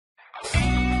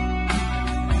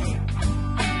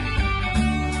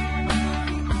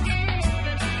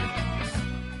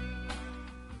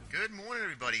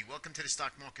everybody. Welcome to the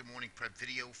Stock Market Morning Prep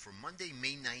video for Monday,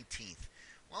 May 19th.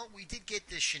 Well, we did get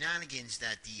the shenanigans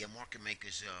that the market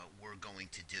makers were going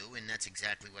to do, and that's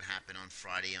exactly what happened on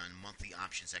Friday on monthly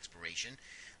options expiration.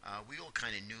 We all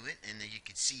kind of knew it, and you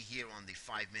can see here on the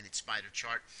 5-minute spider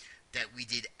chart that we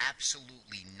did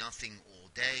absolutely nothing all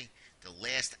day. The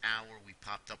last hour we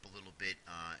popped up a little bit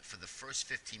for the first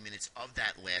 15 minutes of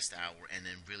that last hour, and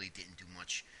then really didn't do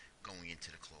much going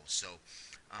into the close. So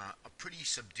a pretty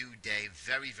subdued day,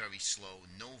 very, very slow,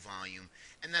 no volume,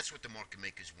 and that's what the market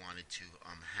makers wanted to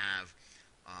have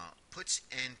puts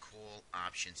and call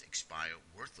options expire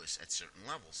worthless at certain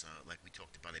levels, like we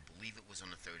talked about. I believe it was on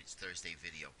the Thursday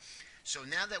video. So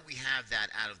now that we have that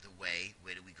out of the way,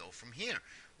 where do we go from here?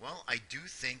 Well, I do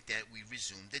think that we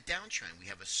resume the downtrend. We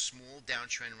have a small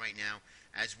downtrend right now.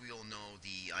 As we all know,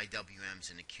 the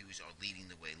IWMs and the Qs are leading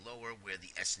the way lower, where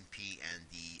the S&P and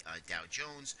the Dow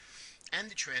Jones and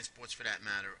the transports, for that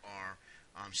matter, are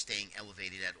staying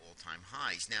elevated at all-time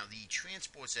highs. Now, the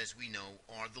transports, as we know,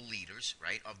 are the leaders,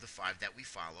 right, of the five that we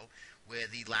follow, where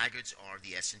the laggards are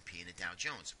the S&P and the Dow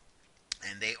Jones.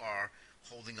 And they are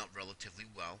holding up relatively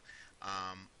well.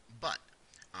 But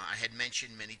I had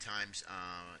mentioned many times,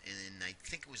 and I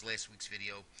think it was last week's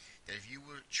video, that if you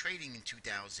were trading in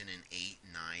 2008,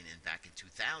 9, and back in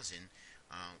 2000,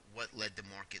 what led the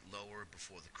market lower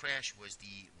before the crash was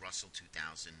the Russell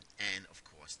 2000 and, of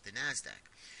course, the NASDAQ.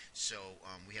 So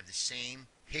we have the same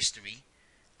history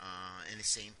and the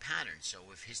same pattern. So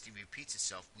if history repeats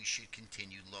itself, we should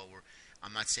continue lower.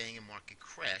 I'm not saying a market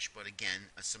crash, but again,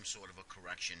 some sort of a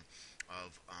correction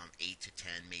of 8 to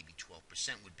 10, maybe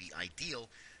 12% would be ideal,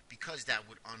 because that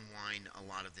would unwind a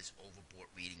lot of this overbought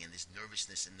reading and this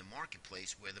nervousness in the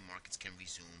marketplace, where the markets can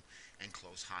resume and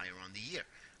close higher on the year.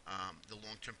 The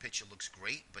long-term picture looks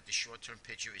great, but the short-term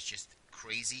picture is just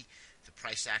crazy. The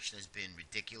price action has been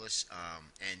ridiculous,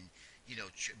 and you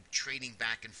know, trading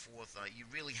back and forth, you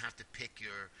really have to pick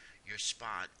your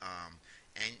spot.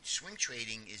 And swing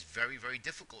trading is very, very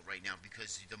difficult right now,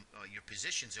 because your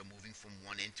positions are moving from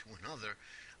one end to another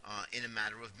in a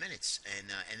matter of minutes. And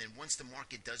then once the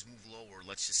market does move lower,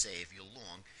 let's just say if you're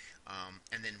long,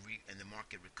 and the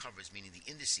market recovers, meaning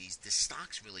the indices, the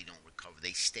stocks really don't recover.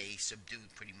 They stay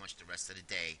subdued pretty much the rest of the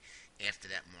day after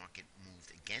that market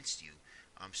moved against you.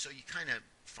 So you're kind of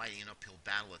fighting an uphill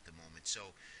battle at the moment.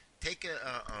 So take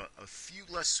a few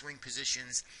less swing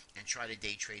positions and try to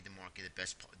day trade the market the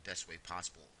best way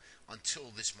possible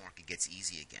until this market gets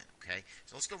easy again. Okay,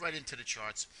 so let's go right into the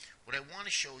charts. What I want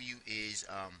to show you is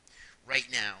right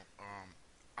now,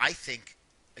 I think,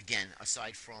 again,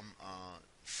 aside from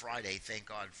Friday, thank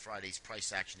God Friday's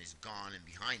price action is gone and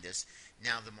behind us.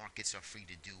 Now the markets are free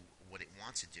to do what it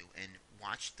wants to do. And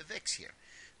watch the VIX here.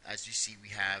 As you see, we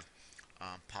have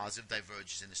positive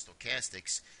divergence in the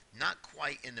stochastics, not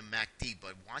quite in the MACD,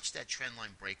 but watch that trend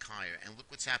line break higher. And look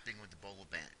what's happening with the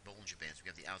Bollinger Bands. We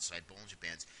have the outside Bollinger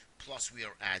Bands, plus we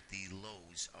are at the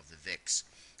lows of the VIX,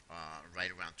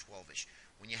 right around 12-ish.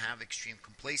 When you have extreme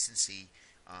complacency,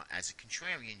 as a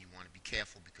contrarian, you want to be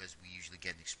careful, because we usually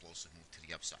get an explosive move to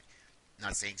the upside.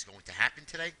 Not saying it's going to happen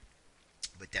today,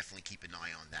 but definitely keep an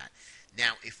eye on that.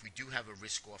 Now, if we do have a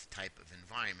risk-off type of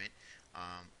environment,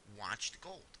 watch the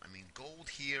gold. I mean, gold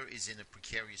here is in a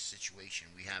precarious situation.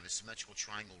 We have a symmetrical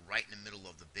triangle right in the middle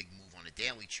of the big move on a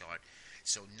daily chart,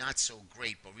 so not so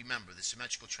great. But remember, the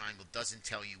symmetrical triangle doesn't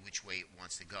tell you which way it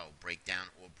wants to go, break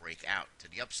down or break out to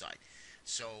the upside.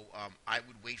 So I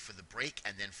would wait for the break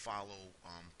and then follow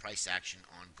price action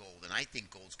on gold. And I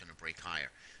think gold's going to break higher.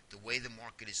 The way the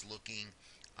market is looking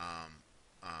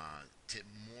to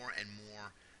more and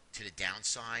more to the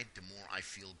downside, the more I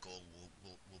feel gold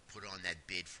will put on that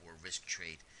bid for a risk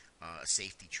trade, a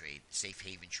safety trade, safe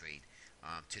haven trade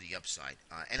to the upside.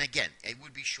 And again, it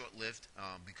would be short-lived,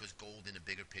 because gold in the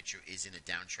bigger picture is in a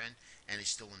downtrend and is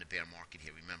still in a bear market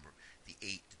here. Remember, the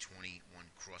 8 to 21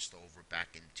 crossed over back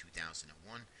in 2001,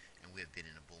 and we have been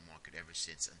in a bull market ever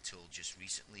since, until just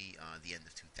recently, the end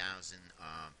of 2000.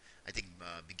 I think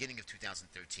beginning of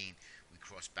 2013, we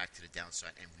crossed back to the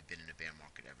downside, and we've been in a bear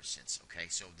market ever since. Okay,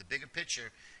 so the bigger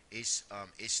picture is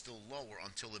still lower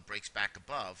until it breaks back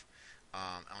above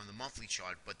on the monthly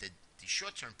chart. But the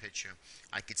short-term picture,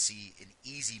 I could see an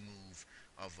easy move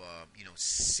of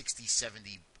 60,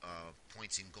 70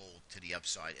 points in gold to the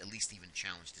upside, at least even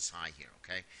challenge this high here.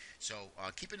 Okay, so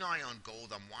keep an eye on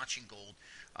gold. I'm watching gold.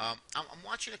 I'm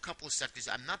watching a couple of sectors.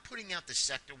 I'm not putting out the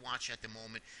sector watch at the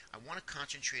moment. I want to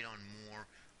concentrate on more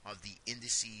of the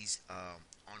indices,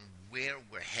 on where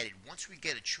we're headed. Once we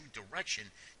get a true direction,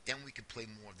 then we can play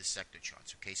more of the sector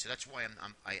charts. Okay, so that's why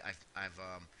I've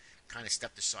kind of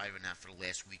stepped aside right now for the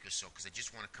last week or so, because I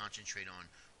just want to concentrate on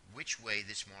which way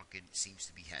this market seems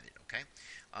to be headed. Okay,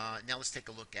 now let's take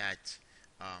a look at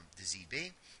the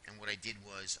ZB. And what I did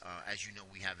was, as you know,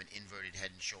 we have an inverted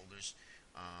head and shoulders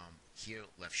here,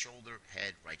 left shoulder,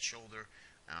 head, right shoulder.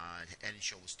 Head and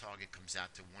shoulders target comes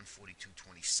out to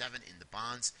 142.27 in the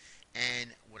bonds.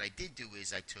 And what I did do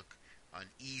is I took an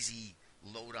easy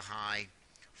low to high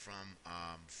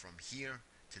from here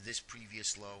to this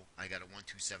previous low. I got a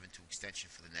 1272 extension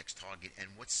for the next target. And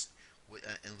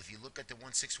and if you look at the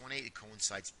 1618, it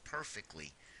coincides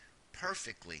perfectly,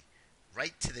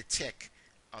 right to the tick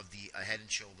of the head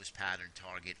and shoulders pattern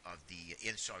target of the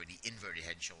inverted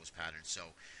head and shoulders pattern. So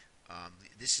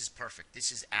this is perfect.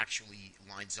 This is actually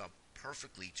lines up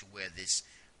perfectly to where this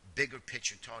bigger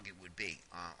picture target would be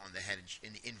on the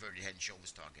in the inverted head and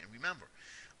shoulders target. And remember,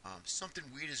 something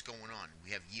weird is going on.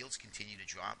 We have yields continue to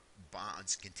drop,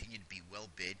 bonds continue to be well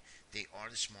bid. They are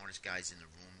the smartest guys in the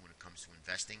room when it comes to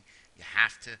investing. You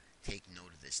have to take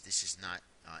note of this. This is not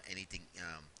anything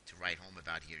to write home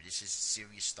about here. This is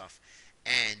serious stuff.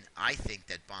 And I think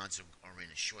that bonds are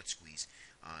in a short squeeze.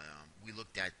 We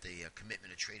looked at the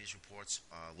commitment of traders reports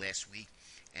last week,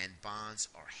 and bonds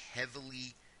are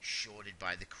heavily shorted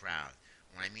by the crowd.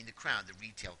 When I mean the crowd, the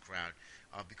retail crowd,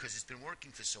 because it's been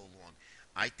working for so long.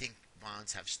 I think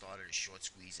bonds have started a short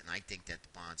squeeze, and I think that the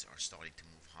bonds are starting to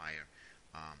move higher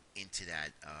into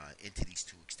these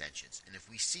two extensions. And if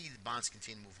we see the bonds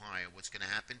continue to move higher, what's going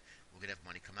to happen? We're going to have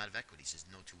money come out of equities. There's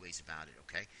no two ways about it,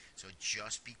 okay? So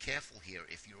just be careful here.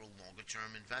 If you're a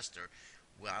longer-term investor,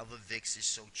 while the VIX is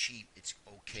so cheap, it's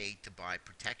okay to buy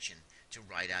protection to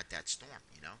ride out that storm,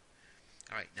 you know?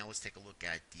 All right, now let's take a look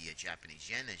at the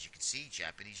Japanese yen. As you can see,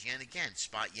 Japanese yen, again,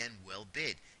 spot yen well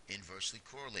bid, inversely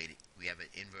correlated. We have an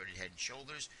inverted head and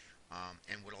shoulders.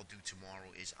 And what I'll do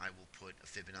tomorrow is I will put a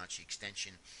Fibonacci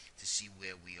extension to see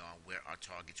where we are, where our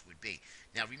targets would be.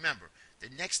 Now remember, the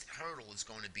next hurdle is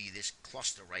going to be this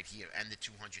cluster right here and the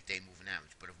 200-day moving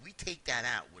average. But if we take that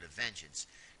out with a vengeance,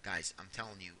 guys, I'm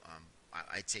telling you,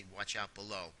 I'd say watch out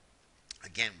below.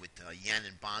 Again, with yen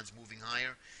and bonds moving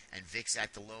higher and VIX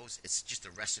at the lows, it's just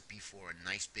a recipe for a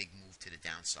nice big move to the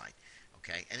downside.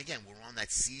 Okay, and again, we're on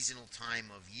that seasonal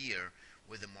time of year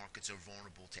where the markets are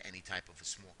vulnerable to any type of a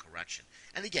small correction.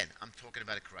 And again, I'm talking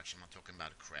about a correction. I'm not talking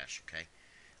about a crash, okay?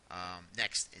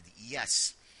 Next, the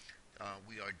ES.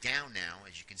 We are down now,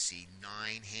 as you can see, 9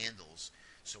 handles.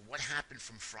 So what happened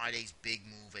from Friday's big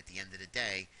move at the end of the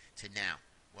day to now?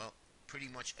 Well, pretty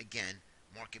much, again,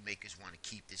 market makers want to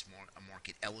keep this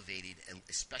market elevated,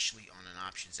 especially on an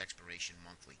options expiration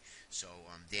monthly. So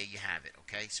there you have it,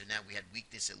 okay? So now we had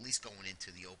weakness at least going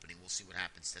into the opening. We'll see what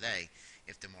happens today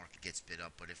if the market gets bid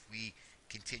up. But if we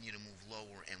continue to move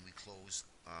lower and we close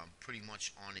pretty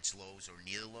much on its lows or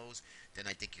near the lows, then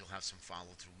I think you'll have some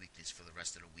follow-through weakness for the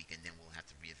rest of the week, and then we'll have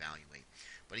to reevaluate.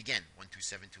 But again,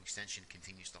 1272 extension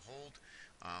continues to hold.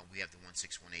 We have the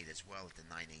 1618 as well at the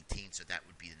 918, so that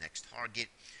would be the next target.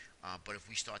 But if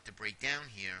we start to break down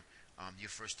here, your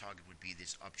first target would be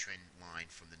this uptrend line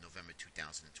from the November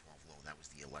 2012 low. That was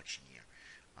the election year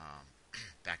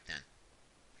back then.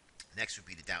 Next would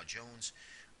be the Dow Jones.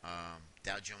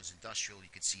 Dow Jones Industrial,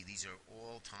 you could see these are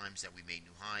all times that we made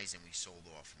new highs and we sold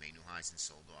off. We made new highs and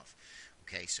sold off.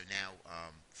 Okay, so now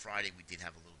Friday we did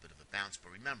have a little bit of a bounce,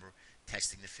 but remember,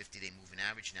 testing the 50-day moving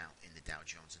average now in the Dow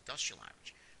Jones Industrial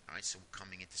Average. All right, so we're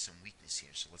coming into some weakness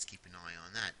here, so let's keep an eye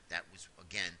on that. That was,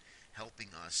 again,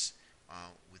 helping us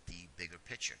with the bigger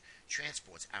picture.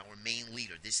 Transports, our main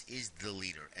leader. This is the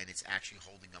leader, and it's actually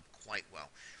holding up quite well.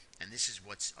 And this is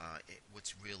what's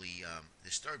really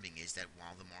disturbing is that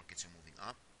while the markets are moving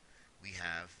up, we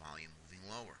have volume moving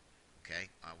lower. Okay,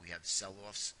 we have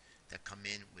sell-offs that come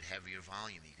in with heavier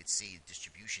volume. You can see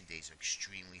distribution days are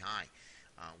extremely high,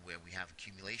 where we have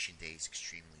accumulation days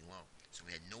extremely low. So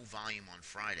we had no volume on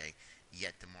Friday,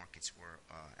 yet the markets were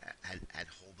had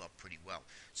hold up pretty well.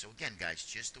 So again, guys,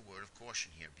 just a word of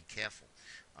caution here. Be careful.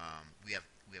 We have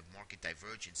market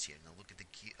divergence here. Now look at the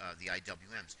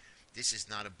IWMs. This is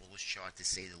not a bullish chart to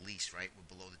say the least, right?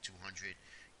 We're below the 200.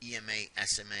 EMA,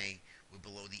 SMA, we're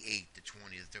below the 8, the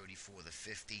 20, the 34, the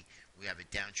 50. We have a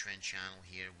downtrend channel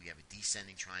here. We have a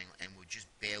descending triangle, and we're just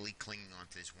barely clinging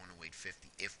onto this 108.50.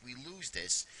 If we lose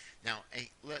this, now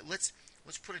let's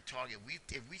put a target.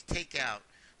 If we take out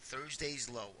Thursday's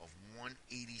low of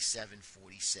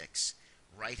 187.46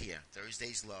 right here,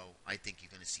 Thursday's low, I think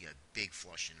you're going to see a big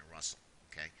flush in the Russell.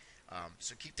 Okay,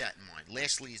 so keep that in mind.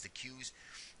 Lastly is the Qs.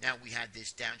 Now we had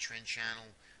this downtrend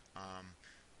channel.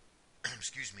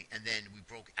 Excuse me, and then we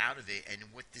broke out of it, and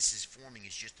what this is forming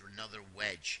is just another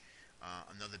wedge,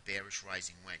 another bearish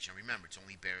rising wedge. Now remember, it's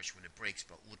only bearish when it breaks,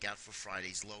 but look out for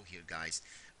Friday's low here, guys.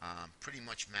 Pretty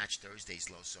much matched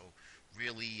Thursday's low, so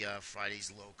Really,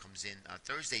 Friday's low comes in,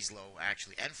 Thursday's low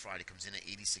actually, and Friday comes in at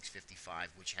 86.55,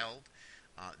 which held.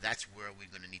 That's where we're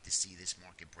going to need to see this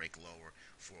market break lower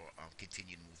for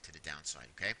continued move to the downside.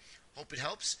 Okay. Hope it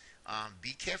helps.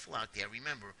 Be careful out there.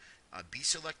 Remember, be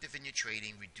selective in your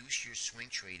trading. Reduce your swing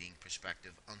trading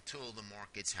perspective until the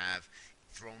markets have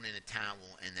thrown in a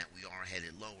towel and that we are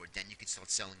headed lower. Then you can start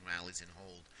selling rallies and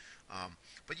hold.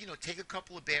 But take a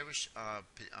couple of bearish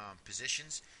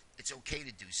positions. It's okay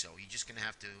to do so. You're just going to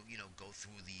have to, go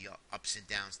through the ups and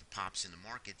downs, the pops in the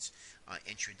markets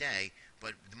intraday.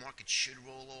 But the market should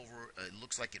roll over. It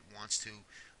looks like it wants to.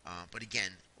 But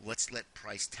again, let's let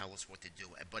price tell us what to do.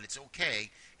 But it's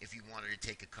okay if you wanted to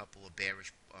take a couple of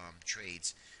bearish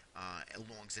trades as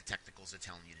long as the technicals are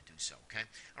telling you to do so. Okay.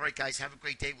 All right, guys. Have a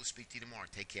great day. We'll speak to you tomorrow.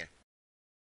 Take care.